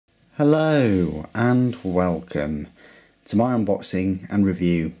Hello and welcome to my unboxing and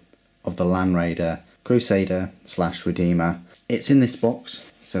review of the Land Raider Crusader / Redeemer. It's in this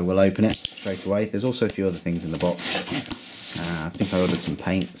box, so we'll open it straight away. There's also a few other things in the box. I think I ordered some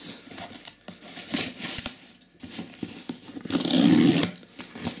paints.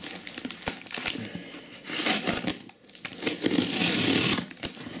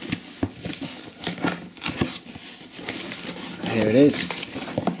 Here it is.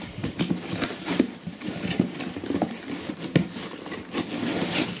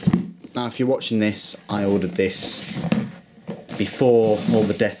 Now if you're watching this, I ordered this before all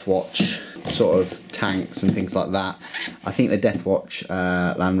the Deathwatch sort of tanks and things like that. I think the Deathwatch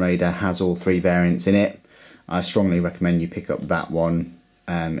Land Raider has all three variants in it. I strongly recommend you pick up that one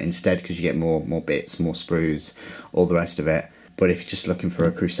instead, because you get more bits, more sprues, all the rest of it. But if you're just looking for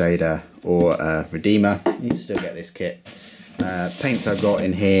a Crusader or a Redeemer, you can still get this kit. Paints I've got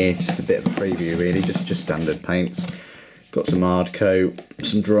in here, just a bit of a preview really, just standard paints. Got some hard coat,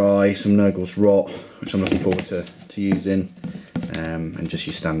 some dry, some Nurgle's Rot, which I'm looking forward to using, and just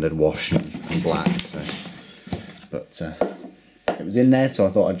your standard wash and black. So, but it was in there, so I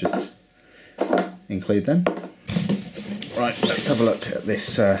thought I'd just include them. Right, let's have a look at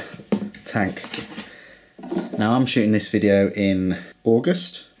this tank. Now I'm shooting this video in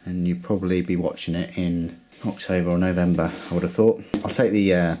August, and you'll probably be watching it in October or November, I would have thought. I'll take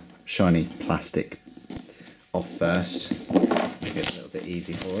the shiny plastic off first, make it a little bit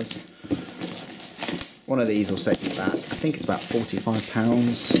easy for us. One of these will set you back, I think it's about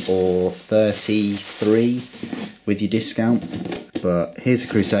 £45 or 33 with your discount. But here's a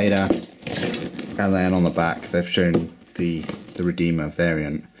Crusader, and then on the back they've shown the Redeemer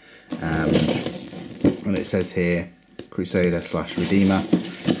variant, and it says here Crusader / Redeemer.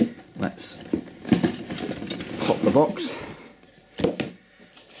 Let's pop the box.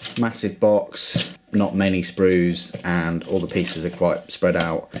 Massive box, not many sprues, and all the pieces are quite spread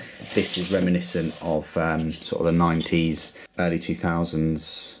out. This is reminiscent of sort of the 90s, early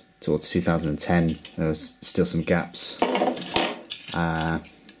 2000s towards 2010. There was still some gaps.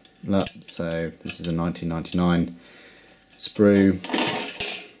 Look, so this is a 1999 sprue.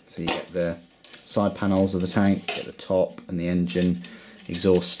 So you get the side panels of the tank, get the top and the engine,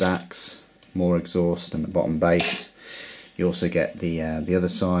 exhaust stacks, more exhaust than the bottom base. You also get the other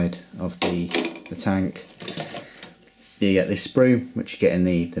side of the tank. You get this sprue, which you get in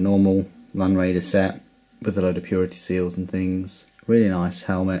the normal Land Raider set, with a load of purity seals and things. Really nice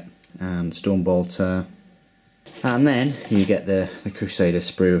helmet and storm bolter. And then you get the Crusader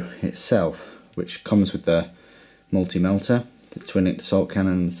sprue itself, which comes with the multi-melter, the twin-linked assault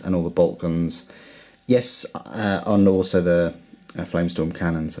cannons, and all the bolt guns. Yes, and also the flamestorm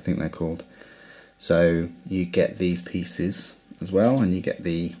cannons, I think they're called. So you get these pieces as well, and you get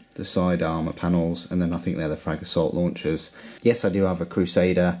the side armour panels, and then I think they're the frag assault launchers. Yes, I do have a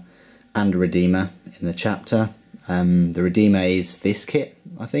Crusader and a Redeemer in the chapter. The Redeemer is this kit,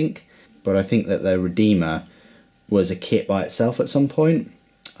 I think, but I think that the Redeemer was a kit by itself at some point.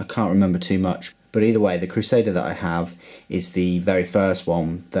 I can't remember too much, but either way, the Crusader that I have is the very first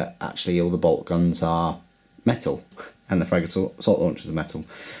one that actually all the bolt guns are metal, and the frag assault launchers are metal.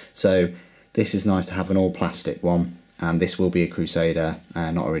 So this is nice to have an all plastic one, and this will be a Crusader,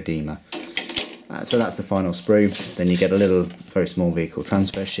 not a Redeemer. So that's the final sprue. Then you get a little, very small vehicle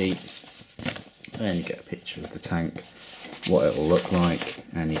transfer sheet, and you get a picture of the tank, what it will look like,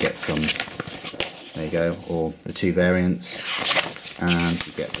 and you get some, there you go, or the two variants, and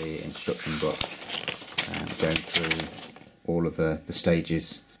you get the instruction book, going through all of the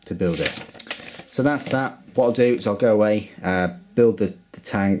stages to build it. So that's that. What I'll do is I'll go away, build the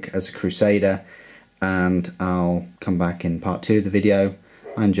tank as a Crusader, and I'll come back in part 2 of the video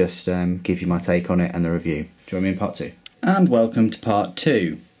and just give you my take on it and the review. Join me in part 2. And welcome to part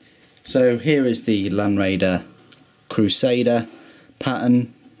 2. So here is the Land Raider Crusader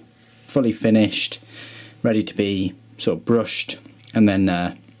pattern, fully finished, ready to be sort of brushed and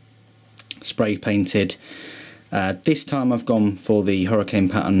then spray painted. This time I've gone for the hurricane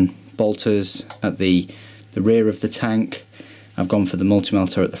pattern bolters at the rear of the tank. I've gone for the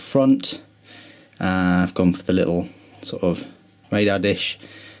multi-melter at the front. I've gone for the little sort of radar dish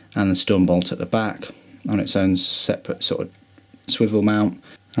and the storm bolt at the back on its own separate sort of swivel mount,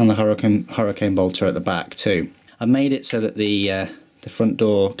 and the hurricane bolter at the back too. I've made it so that the front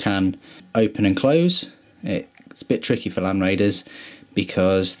door can open and close. It's a bit tricky for Land Raiders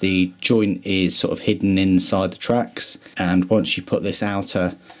because the joint is sort of hidden inside the tracks, and once you put this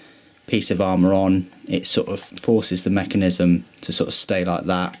outer piece of armour on, it sort of forces the mechanism to sort of stay like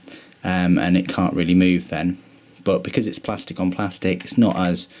that, and it can't really move then. but because it's plastic on plastic, it's not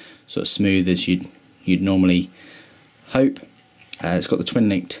as sort of smooth as you'd normally hope. It's got the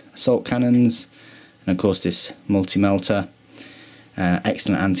twin-linked assault cannons, and of course this multi-melter.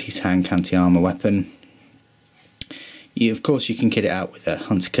 Excellent anti-tank, anti-armour weapon. Of course you can kit it out with a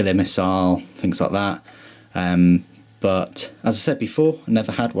hunter-killer missile, things like that. But as I said before, I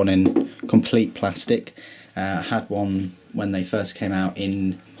never had one in complete plastic. I had one when they first came out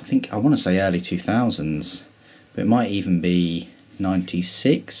in, I want to say early 2000s, but it might even be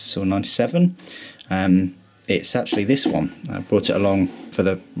 96 or 97. It's actually this one. I brought it along for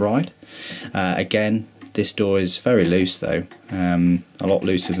the ride. Again, this door is very loose though, a lot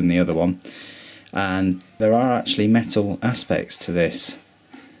looser than the other one, and there are actually metal aspects to this.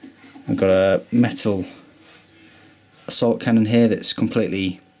 I've got a metal assault cannon here that's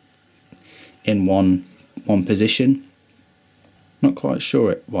completely in one position. Not quite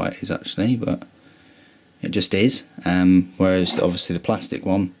sure why it is actually, but it just is. Whereas obviously the plastic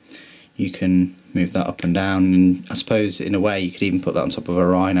one, you can move that up and down, and I suppose in a way you could even put that on top of a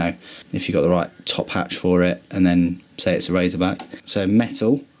Rhino if you got the right top hatch for it, and then say it's a Razorback. So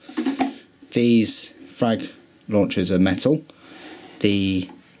metal. These frag launchers are metal. The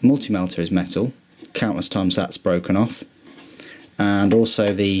multi-melter is metal. Countless times that's broken off. And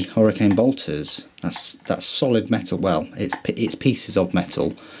also the Hurricane bolters. That's solid metal. Well, it's pieces of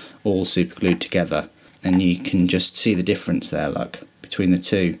metal all super glued together, and you can just see the difference there, look, between the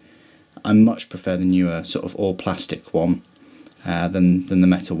two. I much prefer the newer sort of all plastic one than the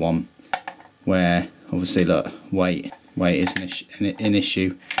metal one, where obviously look, weight is an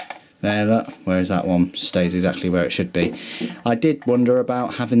issue there, look, whereas that one stays exactly where it should be. I did wonder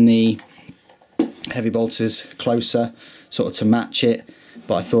about having the heavy bolters closer, sort of to match it,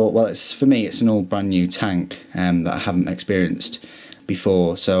 but I thought, well, for me it's an all brand new tank that I haven't experienced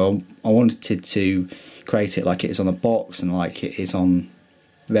before, so I wanted to create it like it is on the box and like it is on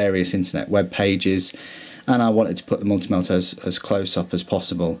various internet web pages, and I wanted to put the multi-melter as close up as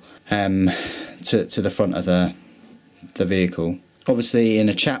possible to the front of the vehicle. Obviously in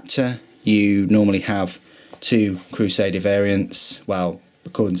a chapter you normally have 2 Crusader variants, well,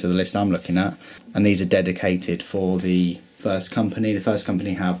 according to the list I'm looking at, and these are dedicated for the first company. The first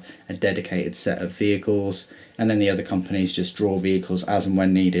company have a dedicated set of vehicles, and then the other companies just draw vehicles as and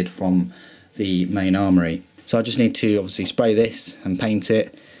when needed from the main armoury. So I just need to obviously spray this and paint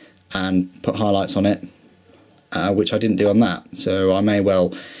it and put highlights on it, which I didn't do on that, so I may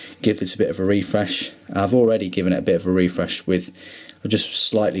well give this a bit of a refresh. I've already given it a bit of a refresh I've just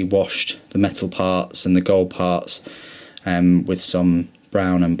slightly washed the metal parts and the gold parts with some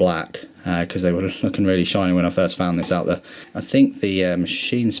brown and black, because they were looking really shiny when I first found this out there. I think the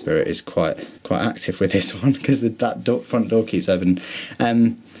machine spirit is quite active with this one, because that front door keeps open.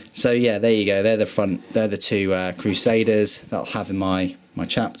 So yeah, there you go. They're the 2 Crusaders that I'll have in my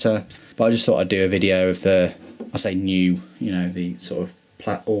chapter. But I just thought I'd do a video of I say new, the sort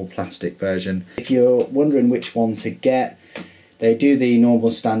of all plastic version. If you're wondering which one to get, they do the normal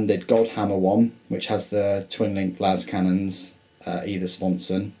standard gold hammer one, which has the twin link las cannons, either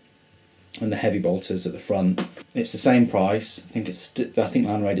sponson, and the heavy bolters at the front. It's the same price. I think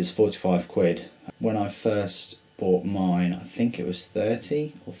Land Raider's 45 quid. When I first bought mine, I think it was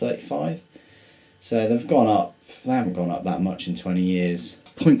 30 or 35. So they've gone up. They haven't gone up that much in 20 years.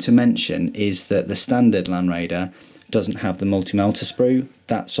 Point to mention is that the standard Land Raider doesn't have the multi-melter sprue.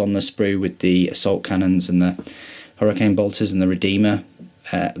 That's on the sprue with the assault cannons and the Hurricane bolters and the Redeemer's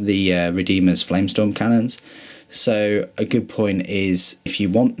Flamestorm cannons. So a good point is, if you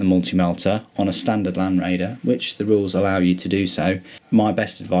want the multi-melter on a standard Land Raider, which the rules allow you to do so, my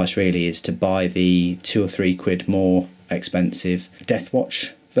best advice really is to buy the 2 or 3 quid more expensive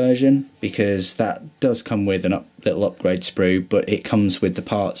Deathwatch version, because that does come with a little upgrade sprue, but it comes with the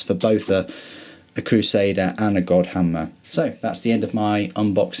parts for both a Crusader and a God Hammer. So that's the end of my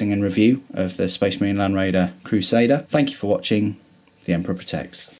unboxing and review of the Space Marine Land Raider Crusader. Thank you for watching. The Emperor protects.